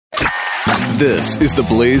This is the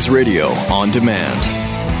Blaze Radio on demand.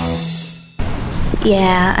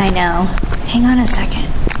 Yeah, I know. Hang on a second.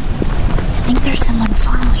 I think there's someone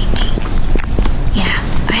following me. Yeah,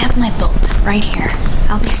 I have my bolt right here.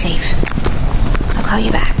 I'll be safe. I'll call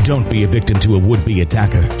you back. Don't be a victim to a would-be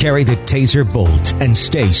attacker. Carry the Taser Bolt and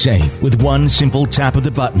stay safe. With one simple tap of the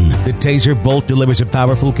button, the Taser Bolt delivers a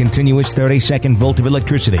powerful, continuous 30-second volt of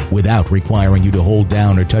electricity without requiring you to hold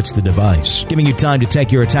down or touch the device, giving you time to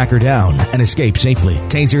take your attacker down and escape safely.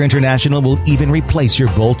 Taser International will even replace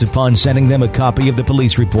your Bolt upon sending them a copy of the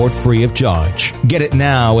police report free of charge. Get it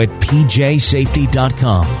now at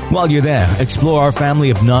pjsafety.com. While you're there, explore our family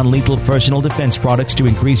of non-lethal personal defense products to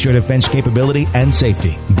increase your defense capability and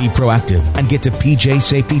safety. Be proactive and get to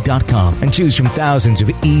pjsafety.com and choose from thousands of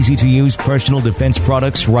easy-to-use personal defense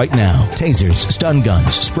products right now. Tasers, stun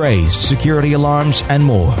guns, sprays, security alarms, and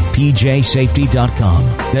more. pjsafety.com.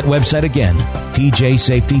 That website again,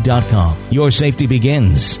 pjsafety.com. Your safety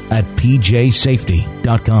begins at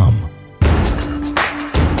pjsafety.com.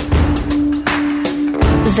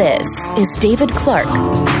 This is David Clarke,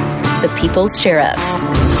 the People's Sheriff,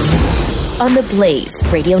 on the Blaze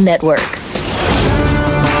Radio Network.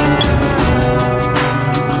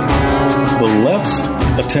 The left's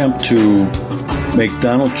attempt to make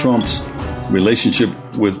Donald Trump's relationship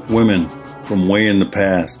with women from way in the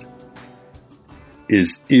past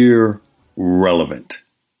is irrelevant.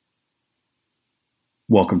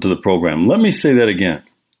 Welcome to the program. Let me say that again.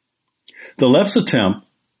 The left's attempt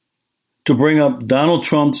to bring up Donald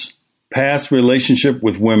Trump's past relationship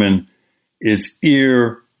with women is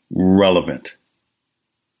irrelevant.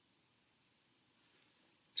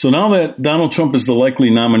 So now that Donald Trump is the likely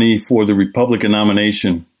nominee for the Republican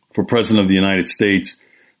nomination for President of the United States,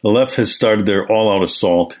 the left has started their all-out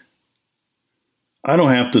assault. I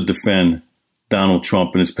don't have to defend Donald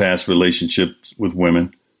Trump and his past relationships with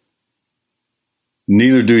women.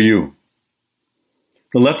 Neither do you.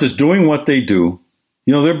 The left is doing what they do.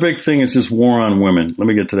 You know, their big thing is this war on women. Let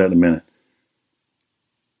me get to that in a minute.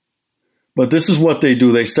 But this is what they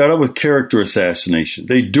do. They start out with character assassination.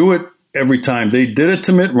 They do it every time. They did it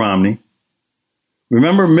to Mitt Romney.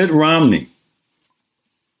 Remember Mitt Romney?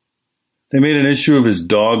 They made an issue of his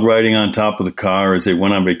dog riding on top of the car as they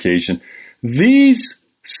went on vacation. These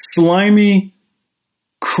slimy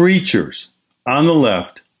creatures on the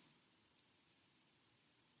left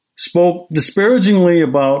spoke disparagingly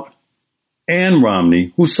about Ann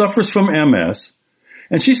Romney, who suffers from MS,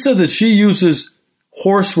 and she said that she uses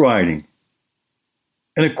horse riding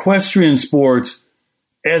and equestrian sports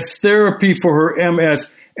as therapy for her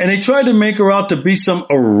MS, and they tried to make her out to be some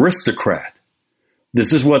aristocrat.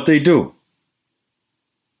 This is what they do.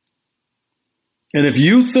 And if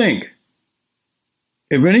you think,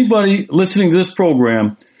 if anybody listening to this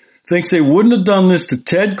program thinks they wouldn't have done this to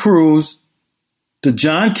Ted Cruz, to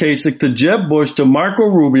John Kasich, to Jeb Bush, to Marco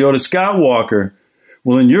Rubio, to Scott Walker,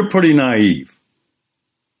 well, then you're pretty naive.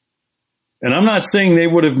 And I'm not saying they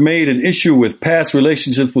would have made an issue with past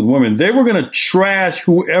relationships with women. They were going to trash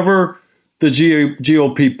whoever the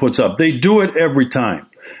GOP puts up. They do it every time.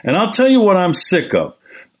 And I'll tell you what I'm sick of.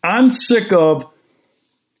 I'm sick of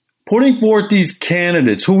putting forth these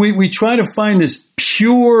candidates who we try to find this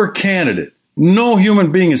pure candidate. No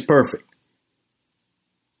human being is perfect.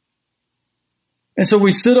 And so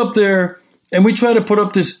we sit up there and we try to put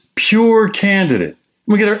up this pure candidate.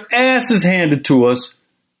 We get our asses handed to us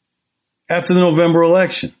after the November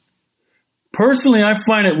election. Personally, I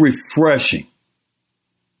find it refreshing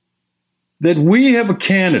that we have a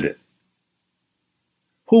candidate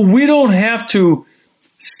who we don't have to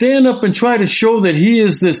stand up and try to show that he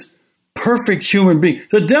is this perfect human being.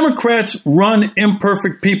 The Democrats run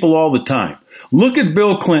imperfect people all the time. Look at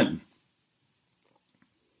Bill Clinton,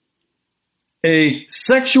 a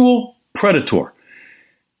sexual predator,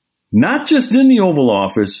 not just in the Oval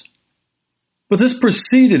Office, but this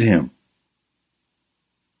preceded him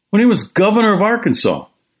when he was governor of Arkansas.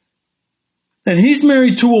 And he's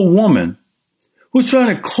married to a woman who's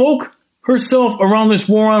trying to cloak herself around this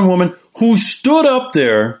war on women, who stood up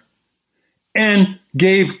there and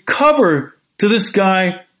gave cover to this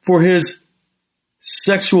guy for his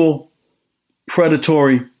sexual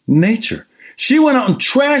predatory nature. She went out and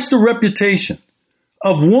trashed the reputation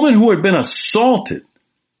of women who had been assaulted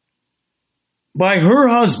by her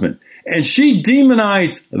husband, and she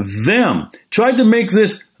demonized them, tried to make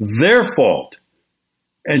this their fault.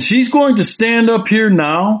 And she's going to stand up here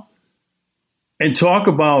now and talk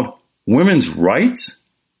about women's rights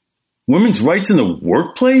in the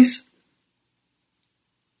workplace.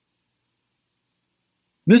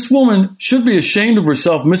 This woman should be ashamed of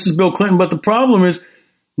herself, Mrs. Bill Clinton. But the problem is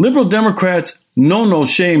liberal Democrats know no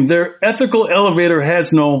shame. Their ethical elevator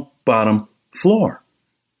has no bottom floor.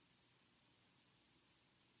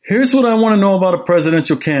 Here's what I want to know about a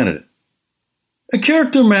presidential candidate. A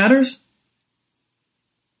character matters,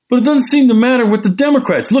 but it doesn't seem to matter with the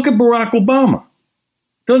Democrats. Look at Barack Obama.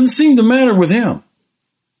 Doesn't seem to matter with him.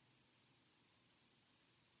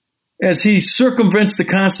 As he circumvents the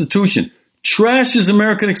Constitution, trashes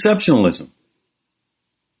American exceptionalism.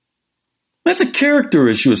 That's a character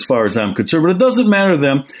issue as far as I'm concerned, but it doesn't matter to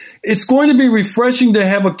them. It's going to be refreshing to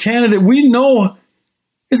have a candidate we know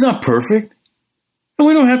is not perfect. And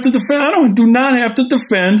we don't have to defend, do not have to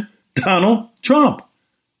defend Donald Trump.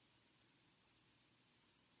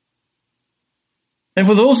 And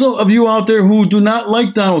for those of you out there who do not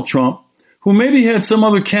like Donald Trump, who maybe had some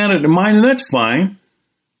other candidate in mind, and that's fine,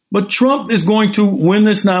 but Trump is going to win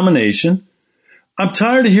this nomination. I'm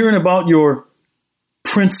tired of hearing about your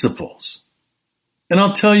principles. And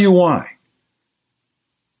I'll tell you why.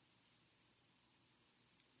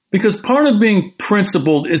 Because part of being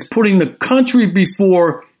principled is putting the country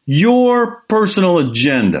before your personal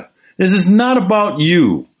agenda. This is not about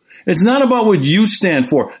you. It's not about what you stand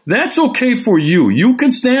for. That's okay for you. You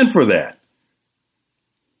can stand for that.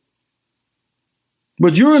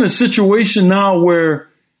 But you're in a situation now where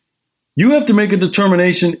you have to make a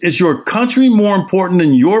determination, is your country more important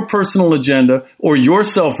than your personal agenda or your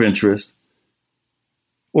self-interest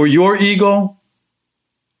or your ego?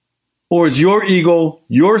 Or is your ego,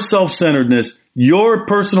 your self-centeredness, your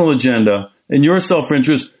personal agenda, and your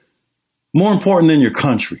self-interest more important than your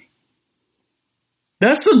country?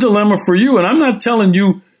 That's the dilemma for you. And I'm not telling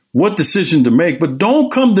you what decision to make, but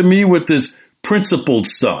don't come to me with this principled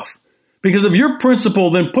stuff. Because if you're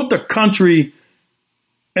principled, then put the country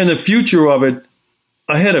and the future of it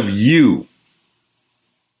ahead of you.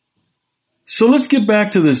 So let's get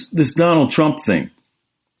back to this Donald Trump thing.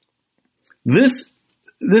 This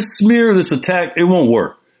smear, this attack, it won't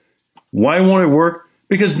work. Why won't it work?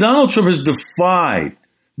 Because Donald Trump has defied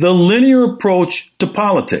the linear approach to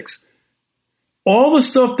politics. All the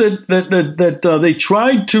stuff that they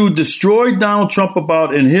tried to destroy Donald Trump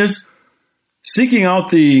about in his seeking out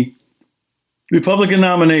the Republican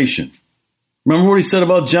nomination. Remember what he said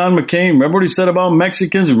about John McCain? Remember what he said about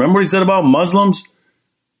Mexicans? Remember what he said about Muslims?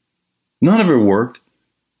 None of it worked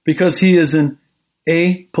because he is an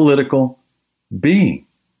apolitical being.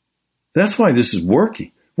 That's why this is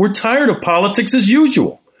working. We're tired of politics as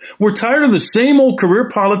usual. We're tired of the same old career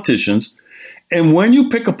politicians. And when you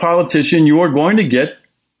pick a politician, you are going to get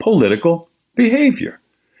political behavior.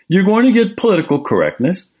 You're going to get political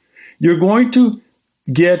correctness. You're going to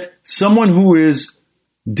get someone who is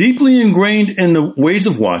deeply ingrained in the ways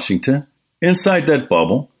of Washington, inside that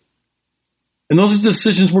bubble. And those are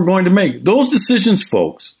decisions we're going to make. Those decisions,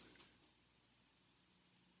 folks,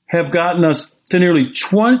 have gotten us to nearly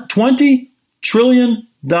 $20 trillion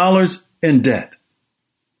in debt.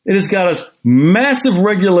 It has got us massive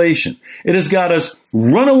regulation. It has got us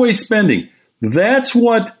runaway spending. That's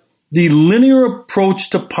what the linear approach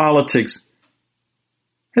to politics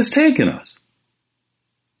has taken us.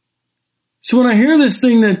 So when I hear this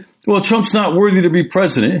thing that, well, Trump's not worthy to be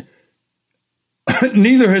president,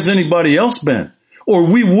 neither has anybody else been, or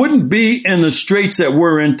we wouldn't be in the straits that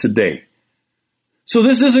we're in today. So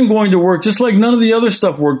this isn't going to work, just like none of the other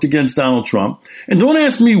stuff worked against Donald Trump. And don't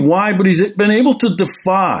ask me why, but he's been able to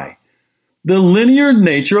defy the linear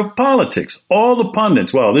nature of politics. All the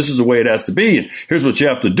pundits, well, this is the way it has to be, and here's what you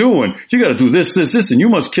have to do, and you got to do this, and you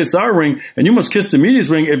must kiss our ring, and you must kiss the media's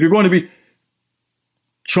ring if you're going to be.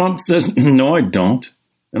 Trump says, no, I don't.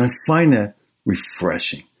 And I find that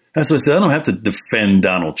refreshing. That's why I said I don't have to defend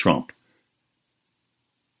Donald Trump.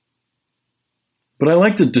 But I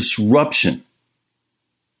like the disruption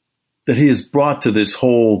that he has brought to this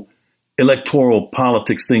whole electoral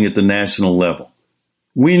politics thing at the national level.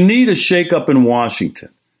 We need a shakeup in Washington.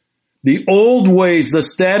 The old ways, the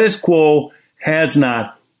status quo has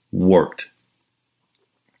not worked.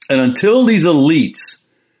 And until these elites,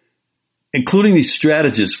 including these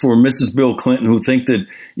strategists for Mrs. Bill Clinton who think that,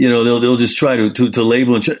 they'll just try to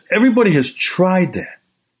label and everybody has tried that.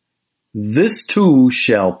 This too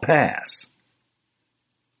shall pass.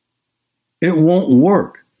 It won't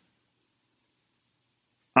work.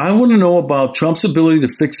 I want to know about Trump's ability to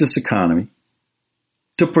fix this economy,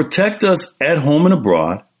 to protect us at home and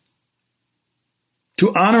abroad,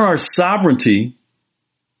 to honor our sovereignty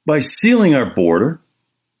by sealing our border.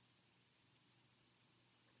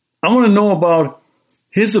 I want to know about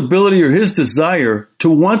his ability or his desire to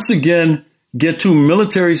once again get to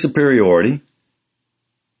military superiority,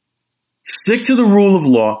 stick to the rule of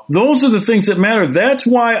law. Those are the things that matter. That's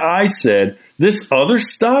why I said this other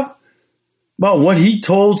stuff, about what he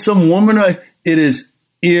told some woman, it is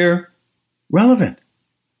irrelevant.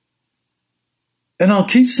 And I'll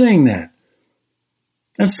keep saying that.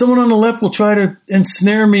 And someone on the left will try to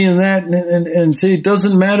ensnare me in that and say it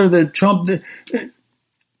doesn't matter that Trump did.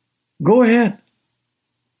 Go ahead.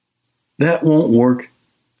 That won't work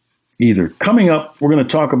either. Coming up, we're going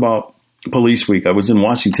to talk about Police Week. I was in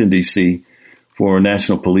Washington, D.C. for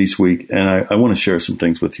National Police Week, and I want to share some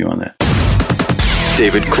things with you on that.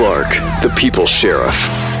 David Clarke, the People's Sheriff,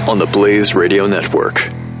 on the Blaze Radio Network.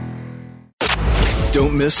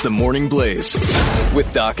 Don't miss the Morning Blaze with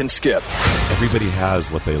Doc and Skip. Everybody has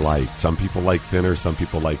what they like. Some people like thinner, some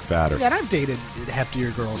people like fatter. Yeah, and I've dated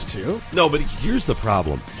heftier girls, too. No, but here's the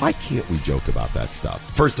problem. Why can't we joke about that stuff?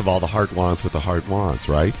 First of all, the heart wants what the heart wants,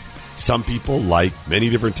 right? Some people like many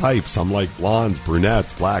different types. Some like blondes,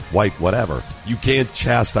 brunettes, black, white, whatever. You can't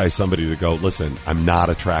chastise somebody to go, listen, I'm not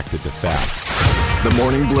attracted to fat. The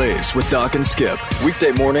Morning Blaze with Doc and Skip.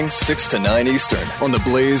 Weekday mornings, 6 to 9 Eastern on the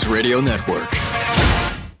Blaze Radio Network.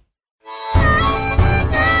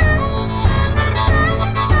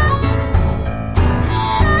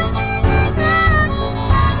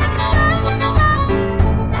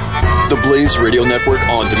 The Blaze Radio Network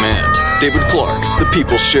on demand. David Clarke, the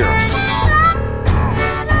People's Sheriff.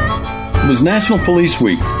 It was National Police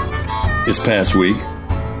Week this past week.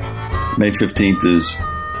 May 15th is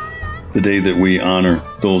the day that we honor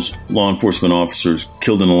those law enforcement officers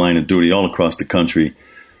killed in the line of duty all across the country.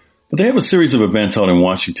 But they have a series of events out in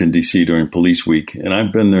Washington, D.C. during Police Week, and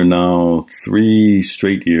I've been there now 3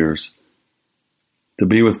 straight years to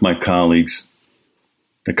be with my colleagues,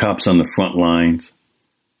 the cops on the front lines,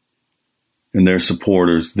 and their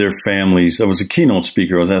supporters, their families. I was a keynote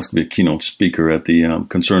speaker. I was asked to be a keynote speaker at the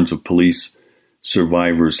Concerns of Police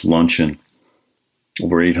Survivors Luncheon.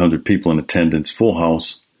 Over 800 people in attendance, full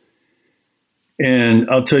house. And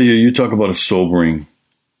I'll tell you, you talk about a sobering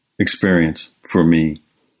experience for me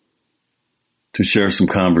to share some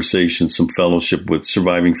conversations, some fellowship with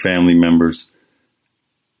surviving family members.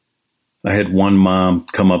 I had one mom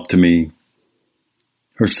come up to me.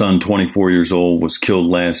 Her son, 24 years old, was killed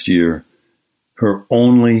last year. Her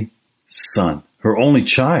only son, her only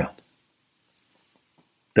child.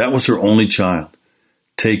 That was her only child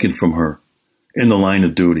taken from her in the line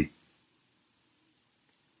of duty.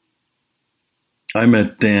 I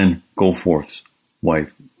met Dan Goforth's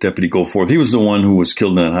wife, Deputy Goforth. He was the one who was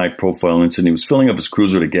killed in that high-profile incident. He was filling up his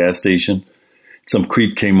cruiser at a gas station. Some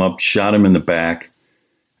creep came up, shot him in the back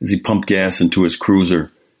as he pumped gas into his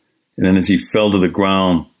cruiser. And then as he fell to the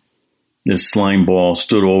ground, this slime ball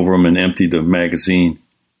stood over him and emptied the magazine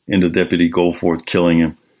into Deputy Goforth, killing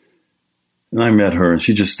him. And I met her, and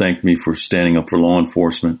she just thanked me for standing up for law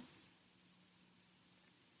enforcement.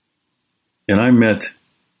 And I met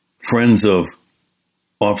friends of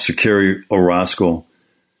Officer Carrie Orozco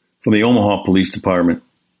from the Omaha Police Department,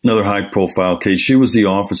 another high-profile case. She was the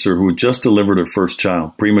officer who had just delivered her first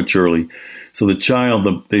child prematurely. So the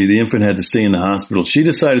child, the infant, had to stay in the hospital. She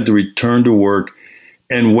decided to return to work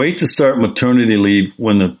and wait to start maternity leave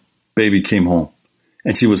when the baby came home.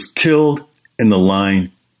 And she was killed in the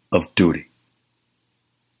line of duty.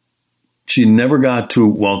 She never got to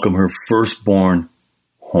welcome her firstborn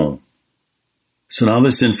home. So now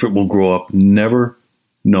this infant will grow up never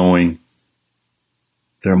knowing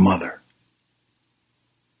their mother.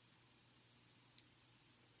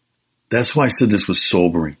 That's why I said this was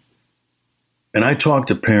sobering. And I talked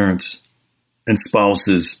to parents and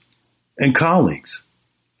spouses and colleagues.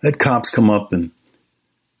 I had cops come up and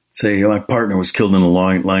say, my partner was killed in the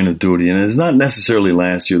line of duty. And it's not necessarily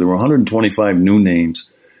last year. There were 125 new names.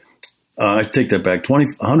 I take that back.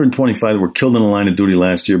 125 that were killed in the line of duty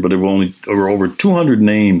last year, but there were over 200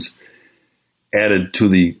 names added to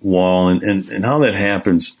the wall. And how that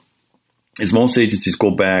happens is most agencies go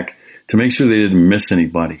back to make sure they didn't miss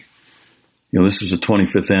anybody. You know, this was the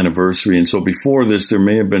 25th anniversary. And so before this, there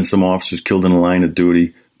may have been some officers killed in the line of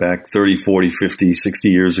duty back 30, 40, 50, 60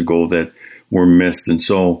 years ago that were missed. And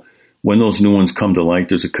so when those new ones come to light,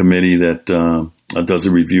 there's a committee that does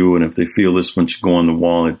a review. And if they feel this one should go on the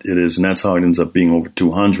wall, it is. And that's how it ends up being over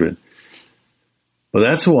 200. But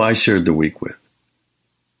that's who I shared the week with.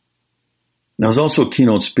 And I was also a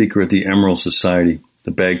keynote speaker at the Emerald Society,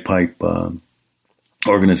 the bagpipe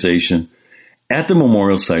organization, at the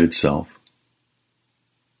memorial site itself.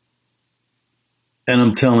 And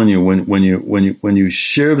I'm telling you, when you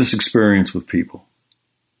share this experience with people,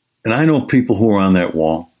 and I know people who are on that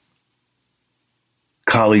wall,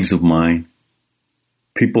 colleagues of mine,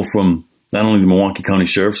 people from not only the Milwaukee County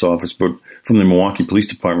Sheriff's Office, but from the Milwaukee Police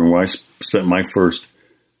Department, where I spent my first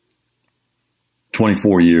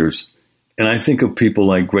 24 years And I think of people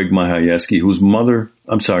like Greg Mahayeski,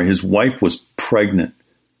 his wife was pregnant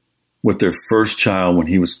with their first child when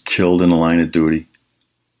he was killed in the line of duty.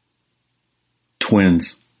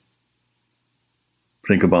 Twins.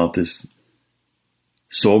 Think about this.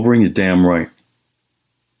 Sobering, you're damn right.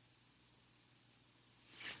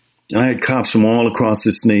 And I had cops from all across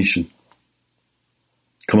this nation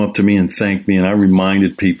come up to me and thank me, and I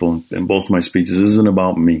reminded people in both my speeches, this isn't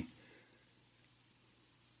about me.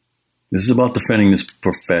 This is about defending this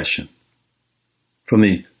profession from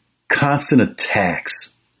the constant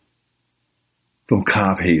attacks from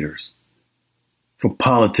cop haters, from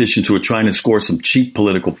politicians who are trying to score some cheap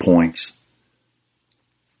political points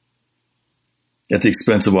at the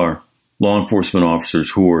expense of our law enforcement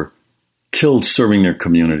officers who were killed serving their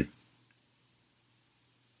community.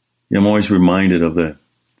 I'm always reminded of the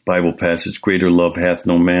Bible passage, greater love hath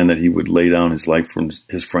no man that he would lay down his life for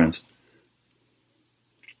his friends.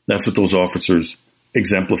 That's what those officers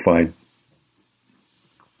exemplified.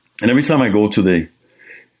 And every time I go to the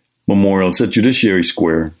memorial, it's at Judiciary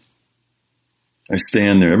Square. I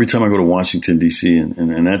stand there. Every time I go to Washington, D.C.,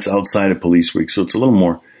 and that's outside of Police Week, so it's a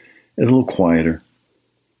little quieter.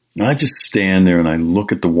 And I just stand there and I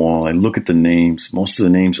look at the wall. I look at the names. Most of the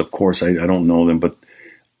names, of course, I don't know them, but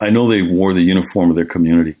I know they wore the uniform of their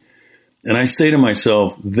community. And I say to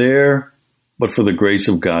myself, there, but for the grace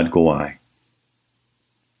of God go I.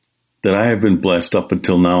 That I have been blessed up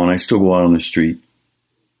until now, and I still go out on the street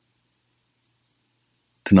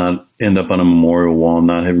to not end up on a memorial wall,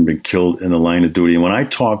 not having been killed in the line of duty. And when I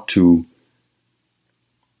talk to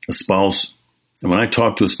a spouse, at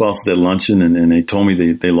that luncheon and they told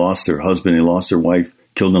me they lost their husband, they lost their wife,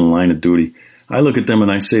 killed in the line of duty, I look at them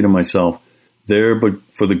and I say to myself, there, but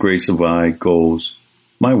for the grace of I goes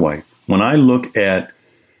my wife. When I look at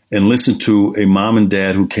and listen to a mom and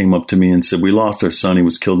dad who came up to me and said, we lost our son, he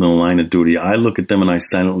was killed in the line of duty, I look at them and I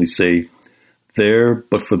silently say, there,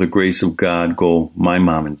 but for the grace of God go my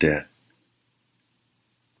mom and dad.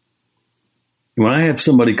 When I have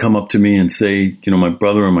somebody come up to me and say, my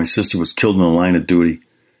brother or my sister was killed in the line of duty,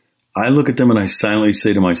 I look at them and I silently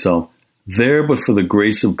say to myself, there, but for the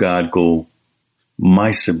grace of God go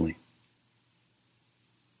my sibling.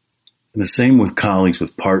 And the same with colleagues,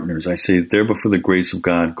 with partners. I say, there, but for the grace of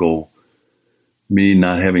God go me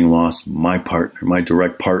not having lost my partner, my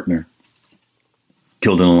direct partner,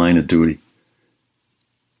 killed in the line of duty.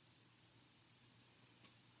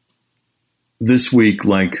 This week,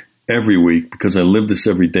 like every week, because I live this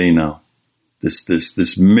every day now,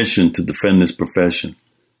 this mission to defend this profession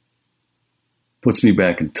puts me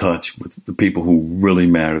back in touch with the people who really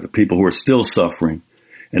matter, the people who are still suffering.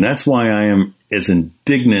 And that's why I am as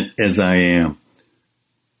indignant as I am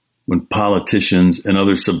when politicians and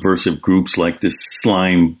other subversive groups like this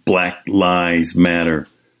slime Black Lives Matter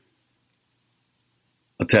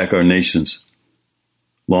attack our nation's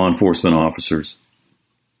law enforcement officers.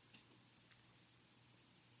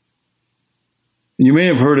 And you may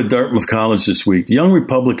have heard at Dartmouth College this week, the young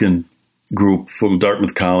Republican group from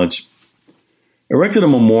Dartmouth College erected a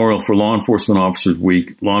memorial for Law Enforcement Officers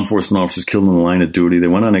Week. Law enforcement officers killed in the line of duty. They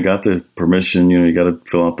went on, they got the permission, you got to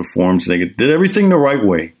fill out the forms. They did everything the right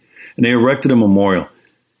way. And they erected a memorial.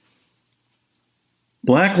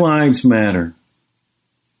 Black Lives Matter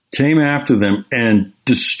came after them and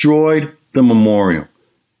destroyed the memorial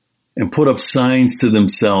and put up signs to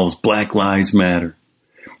themselves, Black Lives Matter.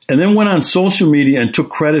 And then went on social media and took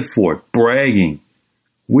credit for it, bragging,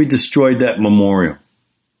 we destroyed that memorial.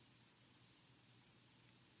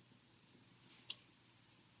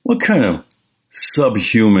 What kind of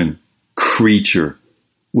subhuman creature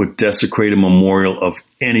would desecrate a memorial of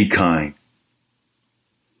any kind?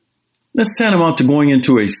 That's tantamount to going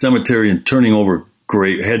into a cemetery and turning over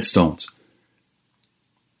headstones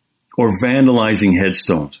or vandalizing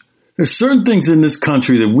headstones. There's certain things in this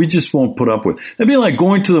country that we just won't put up with. It'd be like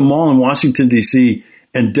going to the mall in Washington, D.C.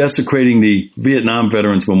 and desecrating the Vietnam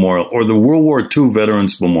Veterans Memorial or the World War II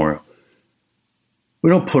Veterans Memorial. We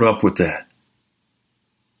don't put up with that.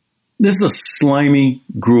 This is a slimy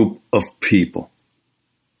group of people.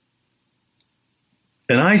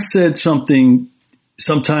 And I said something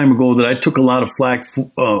some time ago that I took a lot of flack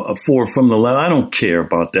for from the left. I don't care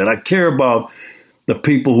about that. I care about the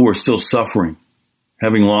people who are still suffering,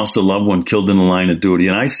 having lost a loved one killed in the line of duty.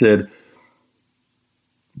 And I said,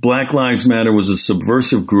 Black Lives Matter was a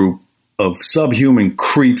subversive group of subhuman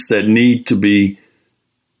creeps that need to be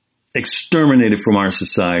exterminated from our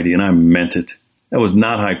society. And I meant it. That was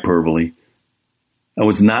not hyperbole. I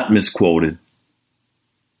was not misquoted.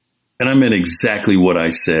 And I meant exactly what I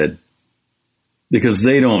said. Because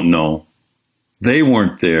they don't know. They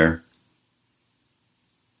weren't there.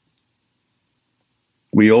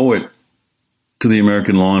 We owe it to the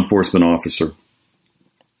American law enforcement officer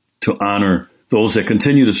to honor those that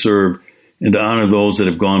continue to serve and to honor those that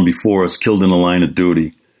have gone before us, killed in the line of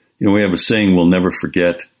duty. You know, we have a saying, we'll never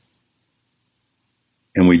forget.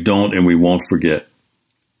 And we don't and we won't forget.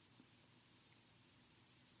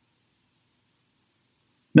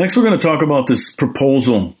 Next, we're going to talk about this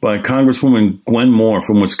proposal by Congresswoman Gwen Moore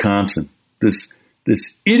from Wisconsin. This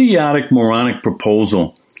idiotic, moronic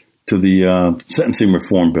proposal to the sentencing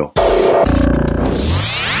reform bill.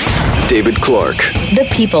 David Clarke, The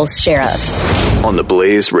People's Sheriff. on the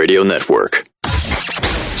Blaze Radio Network.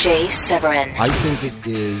 Jay Severin. I think it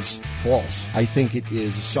is false. I think it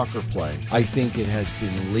is a sucker play. I think it has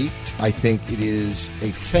been leaked. I think it is a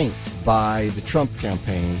feint by the Trump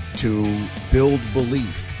campaign to build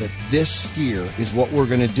belief that this here is what we're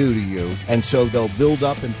going to do to you. And so they'll build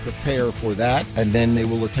up and prepare for that, and then they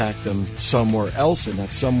will attack them somewhere else, and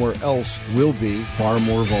that somewhere else will be far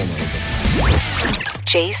more vulnerable.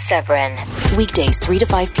 Jay Severin. Weekdays 3 to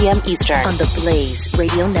 5 p.m. Eastern on the Blaze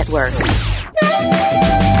Radio Network.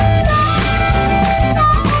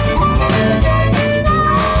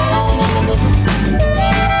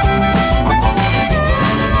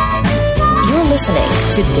 You're listening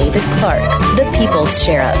to David Clarke, the People's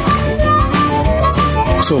Sheriff.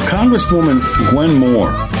 So Congresswoman Gwen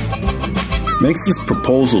Moore makes this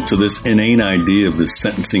proposal to this inane idea of this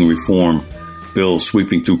sentencing reform bill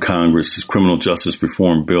sweeping through Congress, this criminal justice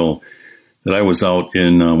reform bill, that I was out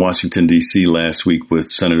in Washington, D.C. last week with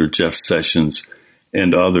Senator Jeff Sessions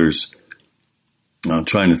and others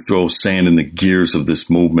trying to throw sand in the gears of this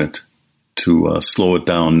movement to slow it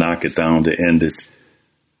down, knock it down, to end it,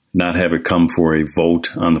 not have it come for a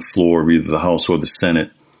vote on the floor of either the House or the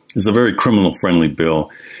Senate. It's a very criminal-friendly bill.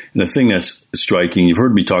 And the thing that's striking, you've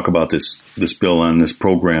heard me talk about this bill on this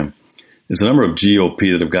program, is a number of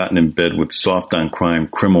GOP that have gotten in bed with soft-on-crime,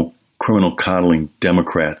 criminal coddling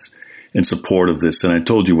Democrats in support of this. And I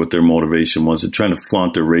told you what their motivation was. They're trying to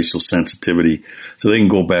flaunt their racial sensitivity so they can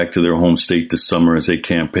go back to their home state this summer as they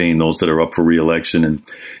campaign, those that are up for re-election,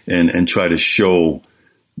 and try to show,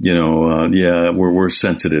 we're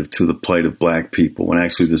sensitive to the plight of black people. When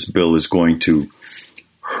actually this bill is going to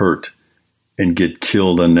hurt and get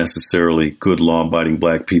killed unnecessarily good law-abiding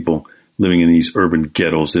black people living in these urban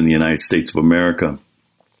ghettos in the United States of America.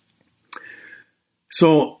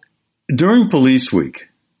 So during Police Week,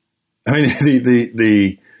 I mean,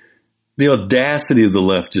 the audacity of the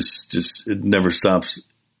left just it never stops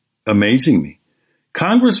amazing me.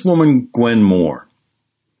 Congresswoman Gwen Moore,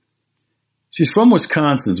 she's from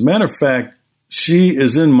Wisconsin. As a matter of fact, she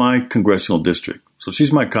is in my congressional district, so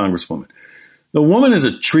she's my congresswoman. The woman is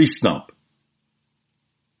a tree stump.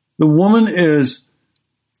 The woman is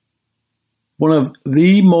one of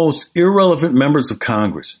the most irrelevant members of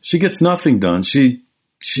Congress. She gets nothing done. She's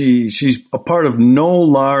a part of no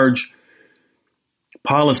large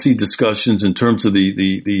policy discussions in terms of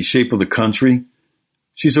the shape of the country.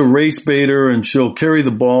 She's a race baiter, and she'll carry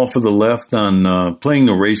the ball for the left on playing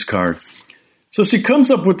the race card. So she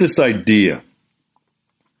comes up with this idea.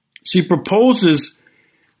 She proposes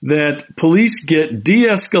that police get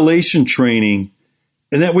de-escalation training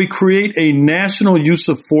and that we create a national use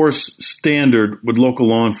of force standard with local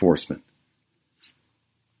law enforcement.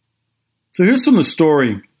 So here's from the story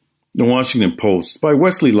in the Washington Post by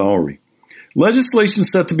Wesley Lowery. Legislation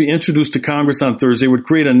set to be introduced to Congress on Thursday would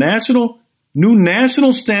create a new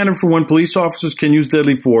national standard for when police officers can use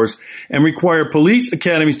deadly force and require police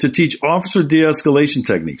academies to teach officer de-escalation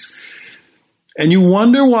techniques. And you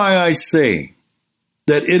wonder why I say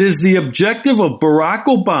that it is the objective of Barack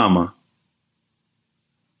Obama,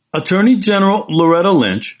 Attorney General Loretta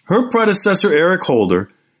Lynch, her predecessor Eric Holder,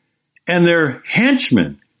 and their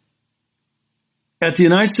henchmen at the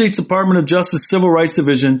United States Department of Justice Civil Rights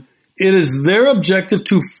Division. It is their objective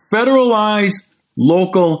to federalize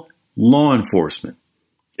local law enforcement.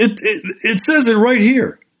 It says it right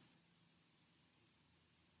here.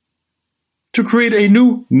 To create a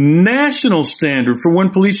new national standard for when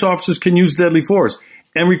police officers can use deadly force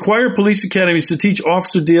and require police academies to teach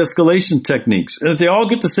officer de-escalation techniques, and that they all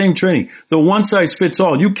get the same training. The one size fits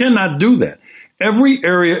all. You cannot do that. Every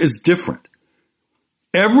area is different.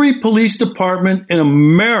 Every police department in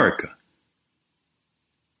America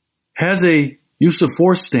has a use of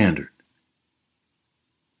force standard.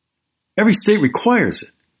 Every state requires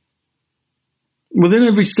it. Within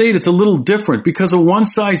every state, it's a little different because a one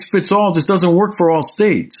size fits all just doesn't work for all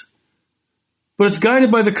states. But it's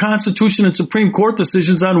guided by the Constitution and Supreme Court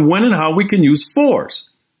decisions on when and how we can use force.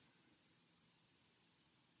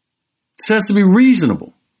 It has to be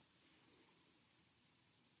reasonable.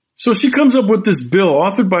 So she comes up with this bill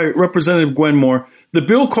authored by Representative Gwen Moore The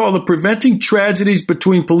bill called the Preventing Tragedies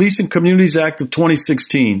Between Police and Communities Act of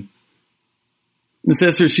 2016. It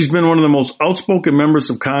says here she's been one of the most outspoken members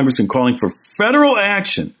of Congress in calling for federal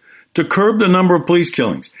action to curb the number of police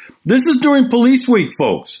killings. This is during Police Week,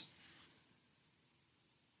 folks.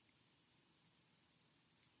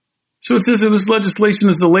 So it says here this legislation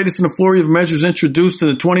is the latest in a flurry of measures introduced in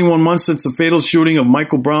the 21 months since the fatal shooting of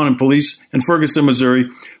Michael Brown and police in Ferguson, Missouri,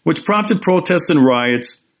 which prompted protests and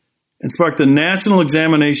riots and sparked a national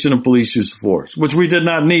examination of police use of force, which we did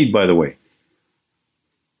not need, by the way.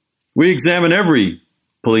 We examine every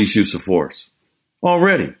police use of force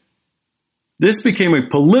already. This became a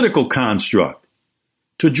political construct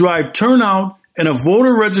to drive turnout and a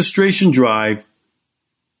voter registration drive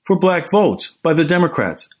for black votes by the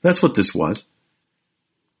Democrats. That's what this was.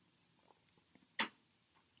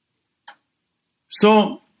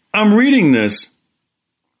 So I'm reading this,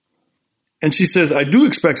 and she says, I do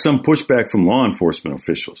expect some pushback from law enforcement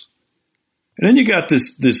officials. And then you got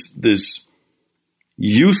this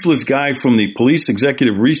useless guy from the Police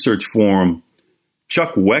Executive Research Forum,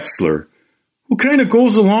 Chuck Wexler, who kind of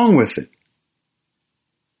goes along with it.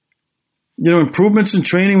 Improvements in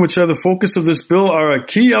training, which are the focus of this bill, are a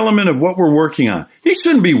key element of what we're working on. He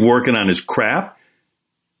shouldn't be working on his crap.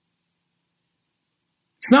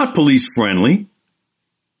 It's not police friendly.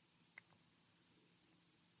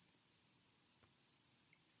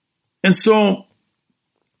 And so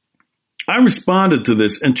I responded to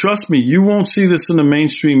this, and trust me, you won't see this in the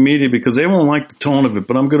mainstream media because they won't like the tone of it,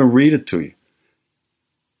 but I'm going to read it to you.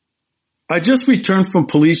 I just returned from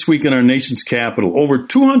Police Week in our nation's capital. Over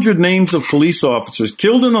 200 names of police officers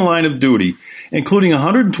killed in the line of duty, including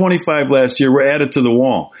 125 last year, were added to the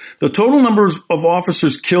wall. The total number of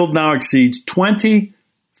officers killed now exceeds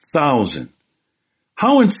 20,000.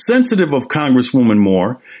 How insensitive of Congresswoman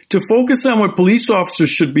Moore to focus on what police officers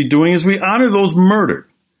should be doing as we honor those murdered.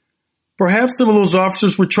 Perhaps some of those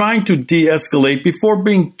officers were trying to de-escalate before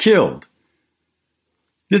being killed.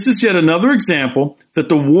 This is yet another example that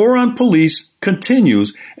the war on police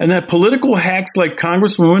continues and that political hacks like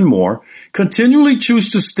Congresswoman Moore continually choose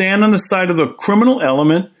to stand on the side of the criminal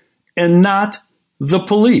element and not the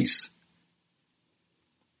police.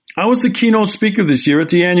 I was the keynote speaker this year at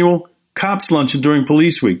the annual COPS luncheon during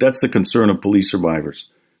Police Week. That's the concern of police survivors.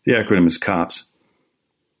 The acronym is COPS.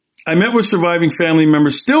 I met with surviving family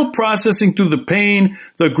members still processing through the pain,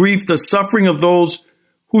 the grief, the suffering of those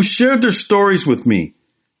who shared their stories with me.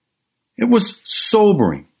 It was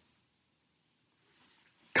sobering.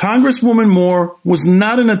 Congresswoman Moore was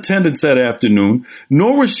not in attendance that afternoon,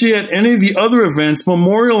 nor was she at any of the other events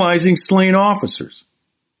memorializing slain officers.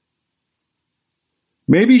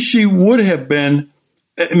 Maybe she would have been,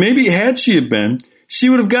 maybe had she have been, she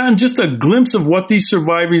would have gotten just a glimpse of what these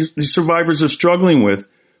survivors are struggling with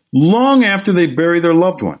long after they bury their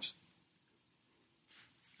loved ones.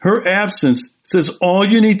 Her absence says all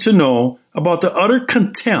you need to know about the utter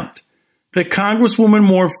contempt that Congresswoman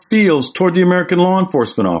Moore feels toward the American law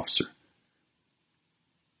enforcement officer.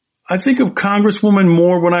 I think of Congresswoman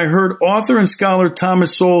Moore when I heard author and scholar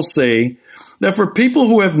Thomas Sowell say that for people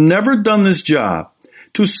who have never done this job,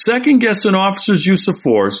 to second-guess an officer's use of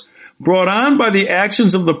force brought on by the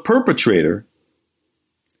actions of the perpetrator,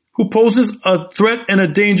 who poses a threat and a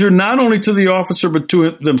danger not only to the officer but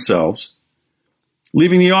to themselves,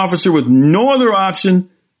 leaving the officer with no other option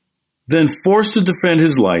than forced to defend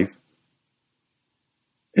his life,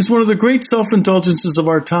 is one of the great self-indulgences of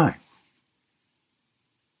our time.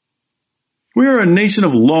 We are a nation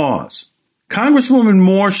of laws. Congresswoman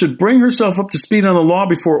Moore should bring herself up to speed on the law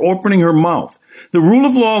before opening her mouth. The rule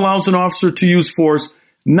of law allows an officer to use force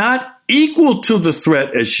not equal to the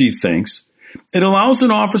threat as she thinks. It allows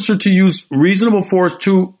an officer to use reasonable force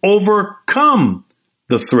to overcome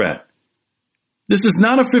the threat. This is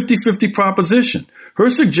not a 50-50 proposition. Her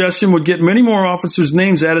suggestion would get many more officers'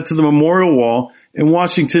 names added to the memorial wall in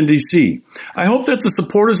Washington, D.C. I hope that the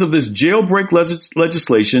supporters of this jailbreak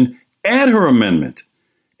legislation add her amendment.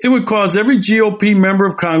 It would cause every GOP member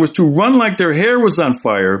of Congress to run like their hair was on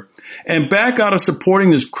fire and back out of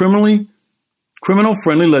supporting this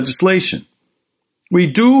criminal-friendly legislation. We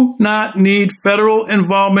do not need federal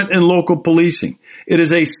involvement in local policing. It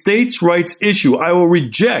is a states' rights issue. I will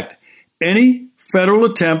reject any federal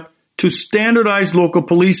attempt to standardize local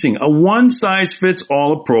policing. A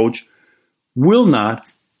one-size-fits-all approach will not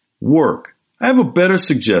work. I have a better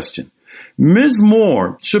suggestion. Ms.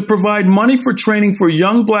 Moore should provide money for training for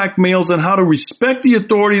young black males on how to respect the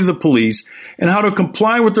authority of the police and how to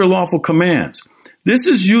comply with their lawful commands. This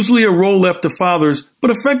is usually a role left to fathers,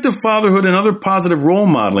 but effective fatherhood and other positive role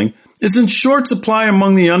modeling is in short supply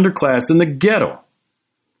among the underclass in the ghetto.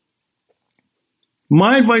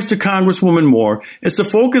 My advice to Congresswoman Moore is to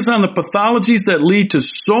focus on the pathologies that lead to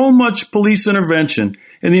so much police intervention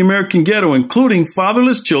in the American ghetto, including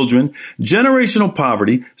fatherless children, generational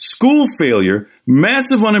poverty, school failure,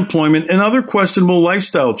 massive unemployment, and other questionable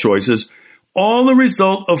lifestyle choices, all the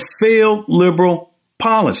result of failed liberal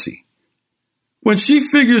policy. When she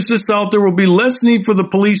figures this out, there will be less need for the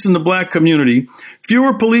police in the black community,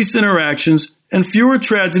 fewer police interactions, and fewer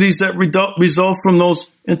tragedies that result from those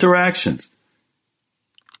interactions.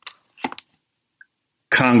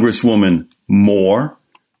 Congresswoman Moore.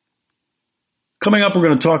 Coming up, we're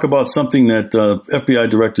going to talk about something that FBI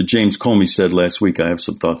Director James Comey said last week. I have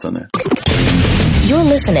some thoughts on that. You're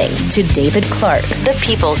listening to David Clarke, the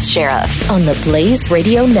People's Sheriff, on the Blaze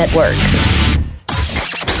Radio Network.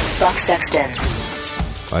 Buck Sexton.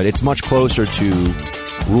 All right, it's much closer to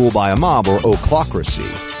rule by a mob or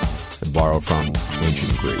ochlocracy, borrowed from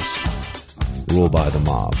ancient Greece. Rule by the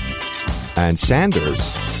mob. And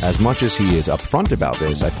Sanders, as much as he is upfront about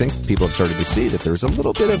this, I think people have started to see that there's a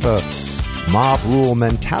little bit of a mob rule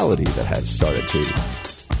mentality that has started to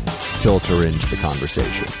filter into the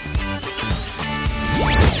conversation.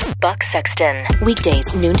 Buck Sexton.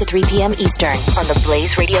 Weekdays, noon to 3 p.m. Eastern on the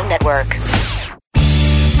Blaze Radio Network.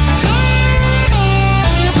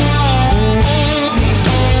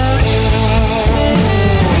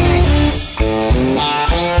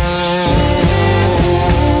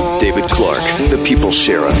 David Clarke, the People's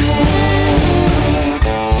Sheriff.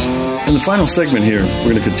 In the final segment here,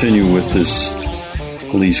 we're going to continue with this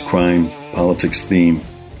police crime politics theme.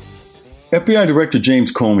 FBI Director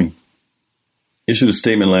James Comey issued a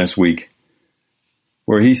statement last week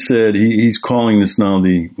where he said he's calling this now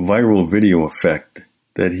the viral video effect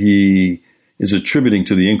that he is attributing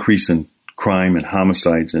to the increase in crime and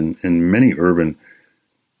homicides in many urban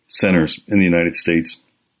centers in the United States.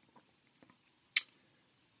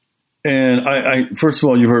 And I first of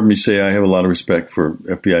all, you've heard me say I have a lot of respect for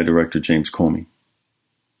FBI Director James Comey.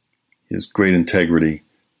 He has great integrity.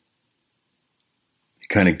 He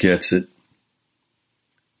kind of gets it.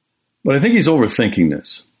 But I think he's overthinking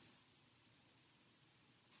this.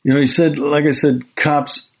 You know, he said, like I said,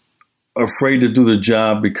 cops are afraid to do their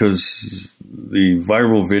job because the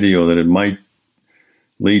viral video that it might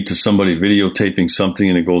lead to somebody videotaping something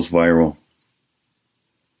and it goes viral.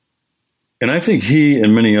 And I think he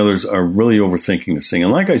and many others are really overthinking this thing.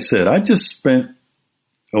 And like I said, I just spent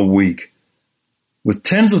a week with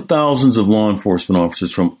tens of thousands of law enforcement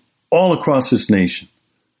officers from all across this nation.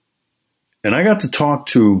 And I got to talk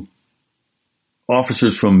to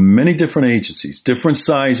officers from many different agencies, different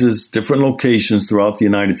sizes, different locations throughout the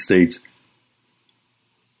United States.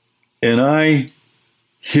 And I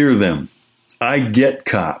hear them. I get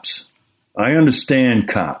cops. I understand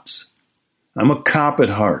cops. I'm a cop at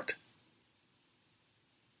heart.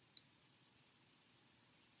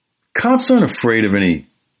 Cops aren't afraid of any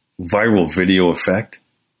viral video effect.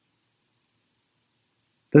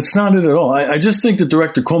 That's not it at all. I just think that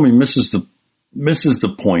Director Comey misses the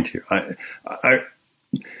point here. I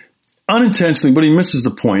unintentionally, but he misses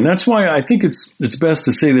the point. That's why I think it's best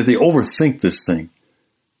to say that they overthink this thing,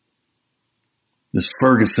 this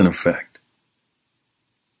Ferguson effect.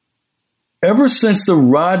 Ever since the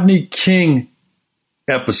Rodney King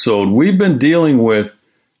episode, we've been dealing with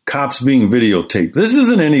cops being videotaped. This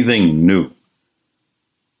isn't anything new.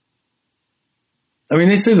 I mean,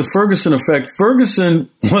 they say the Ferguson effect. Ferguson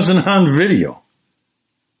wasn't on video.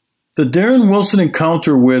 The Darren Wilson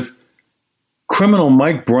encounter with criminal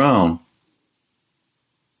Mike Brown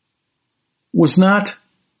was not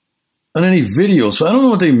on any video. So I don't know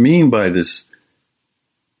what they mean by this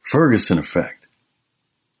Ferguson effect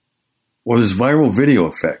or this viral video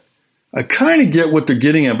effect. I kind of get what they're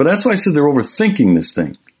getting at, but that's why I said they're overthinking this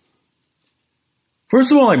thing.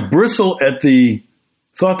 First of all, I bristle at the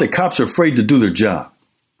thought that cops are afraid to do their job.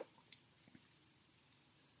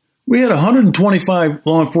 We had 125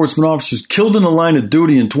 law enforcement officers killed in the line of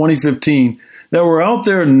duty in 2015 that were out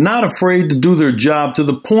there not afraid to do their job to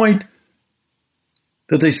the point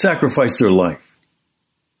that they sacrificed their life.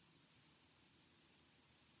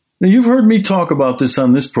 Now, you've heard me talk about this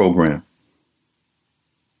on this program.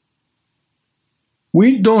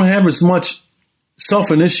 We don't have as much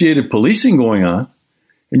self-initiated policing going on.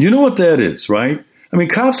 And you know what that is, right? I mean,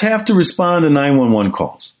 cops have to respond to 911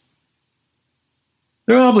 calls.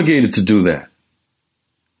 They're obligated to do that.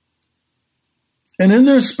 And in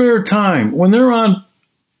their spare time, when they're on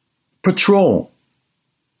patrol,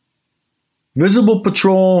 visible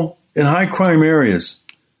patrol in high crime areas,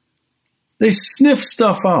 they sniff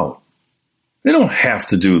stuff out. They don't have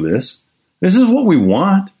to do this. This is what we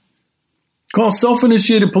want. Called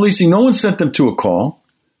self-initiated policing. No one sent them to a call.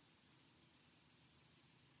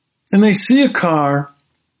 and they see a car,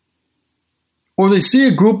 or they see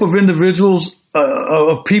a group of individuals,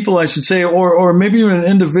 of people, I should say, or maybe even an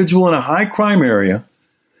individual in a high crime area,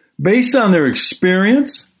 based on their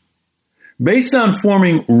experience, based on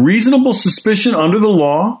forming reasonable suspicion under the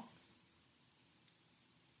law,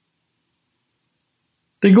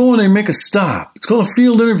 they go and they make a stop. It's called a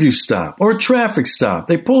field interview stop or a traffic stop.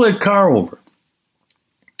 They pull that car over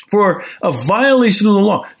for a violation of the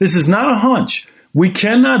law. This is not a hunch. We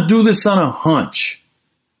cannot do this on a hunch.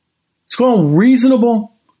 It's called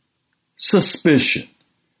reasonable suspicion.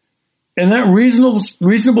 And that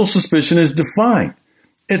reasonable suspicion is defined.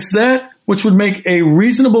 It's that which would make a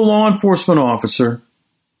reasonable law enforcement officer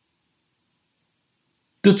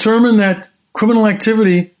determine that criminal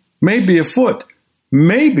activity may be afoot.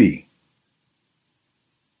 Maybe.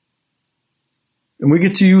 And we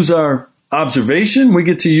get to use our observation. We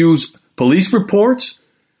get to use police reports.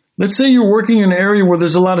 Let's say you're working in an area where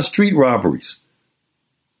there's a lot of street robberies.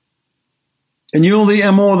 And you know the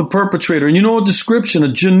MO of the perpetrator. And you know a description,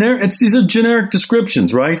 these are generic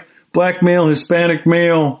descriptions, right? Black male, Hispanic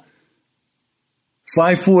male,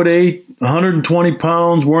 5'8", 120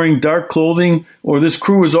 pounds, wearing dark clothing, or this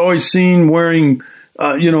crew is always seen wearing,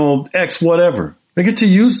 X whatever. They get to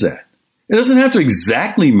use that. It doesn't have to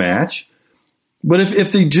exactly match, but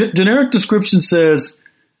if the generic description says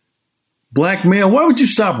black male, why would you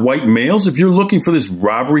stop white males if you're looking for this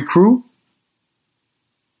robbery crew?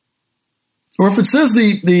 Or if it says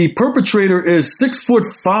the perpetrator is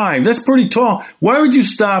 6'5", that's pretty tall. Why would you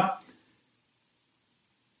stop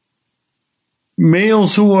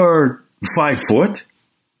males who are 5 foot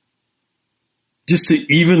just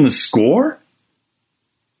to even the score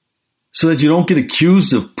so that you don't get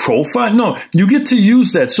accused of profile? No, you get to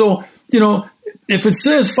use that. So, if it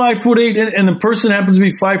says 5'8" and the person happens to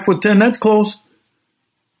be 5'10", that's close.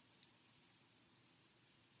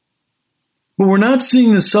 But we're not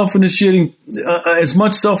seeing this self-initiating, as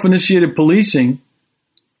much self-initiated policing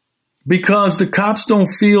because the cops don't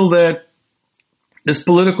feel that this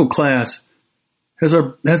political class has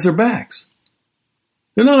their backs.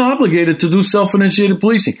 They're not obligated to do self-initiated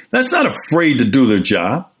policing. That's not afraid to do their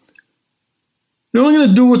job. They're only going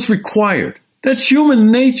to do what's required. That's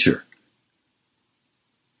human nature.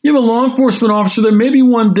 You have a law enforcement officer that maybe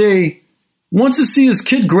one day wants to see his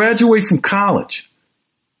kid graduate from college.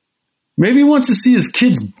 Maybe he wants to see his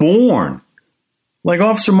kids born, like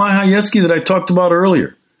Officer Mahayeski that I talked about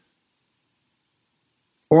earlier.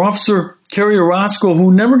 Or Officer Kerry Orozco,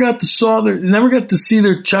 who never got to see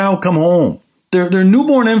their child come home, their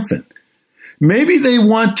newborn infant. Maybe they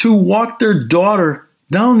want to walk their daughter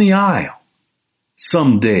down the aisle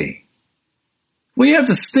someday. Well, you have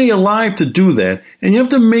to stay alive to do that, and you have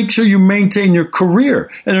to make sure you maintain your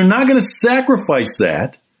career. And they're not going to sacrifice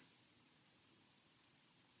that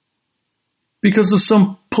because of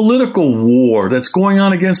some political war that's going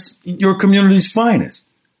on against your community's finest.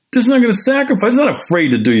 Just not going to sacrifice. Not afraid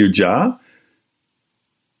to do your job.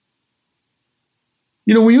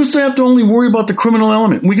 We used to have to only worry about the criminal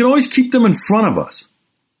element. We could always keep them in front of us.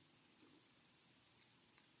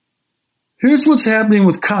 Here's what's happening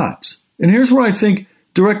with cops. And here's where I think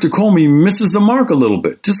Director Comey misses the mark a little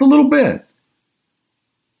bit. Just a little bit.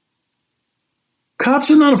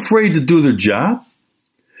 Cops are not afraid to do their job.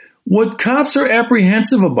 What cops are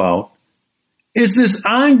apprehensive about is this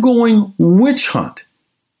ongoing witch hunt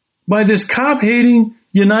by this cop-hating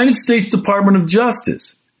United States Department of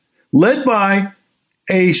Justice, led by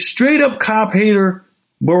a straight-up cop-hater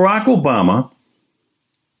Barack Obama,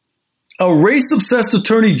 a race-obsessed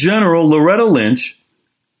Attorney General Loretta Lynch,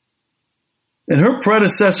 and her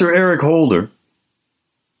predecessor Eric Holder,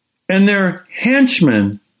 and their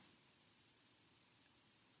henchmen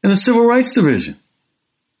in the Civil Rights Division,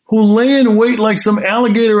 who lay in wait like some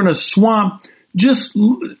alligator in a swamp, just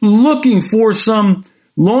looking for some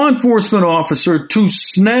law enforcement officer to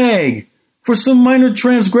snag for some minor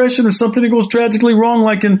transgression or something that goes tragically wrong,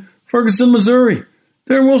 like in Ferguson, Missouri.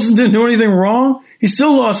 Darren Wilson didn't do anything wrong. He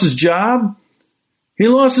still lost his job. He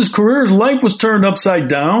lost his career. His life was turned upside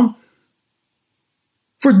down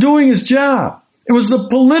for doing his job. It was the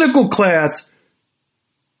political class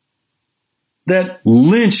that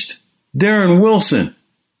lynched Darren Wilson. It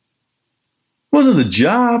wasn't the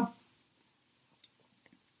job.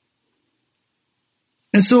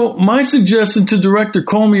 And so my suggestion to Director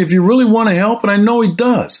Comey, if you really want to help, and I know he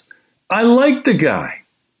does, I like the guy.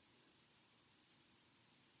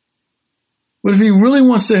 But if he really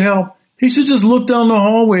wants to help, he should just look down the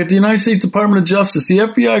hallway at the United States Department of Justice. The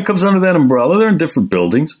FBI comes under that umbrella. They're in different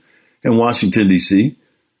buildings in Washington, D.C.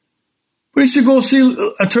 But he should go see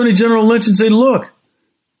Attorney General Lynch and say, look,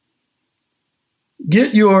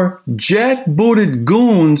 get your jackbooted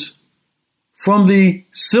goons from the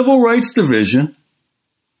Civil Rights Division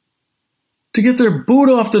to get their boot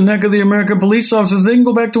off the neck of the American police officers. They can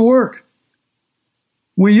go back to work.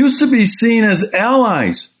 We used to be seen as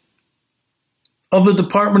allies of the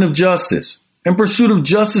Department of Justice in pursuit of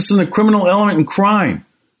justice in the criminal element and crime.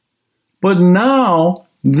 But now,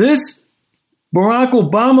 this Barack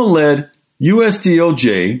Obama-led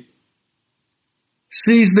USDOJ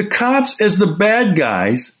sees the cops as the bad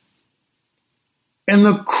guys, and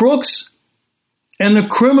the crooks and the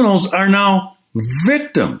criminals are now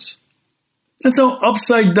victims. That's how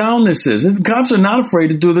upside down this is. And the cops are not afraid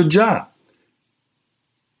to do their job.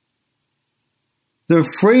 They're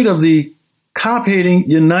afraid of the cop-hating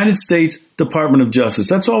United States Department of Justice.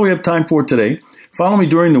 That's all we have time for today. Follow me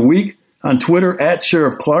during the week on Twitter at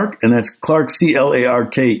Sheriff Clarke, and that's Clarke,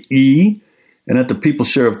 Clarke, and at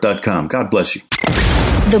thepeoplesheriff.com. God bless you.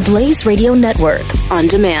 The Blaze Radio Network on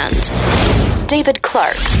demand. David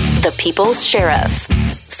Clarke, the People's Sheriff.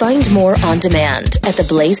 Find more on demand at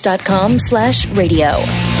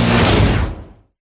theblaze.com/radio.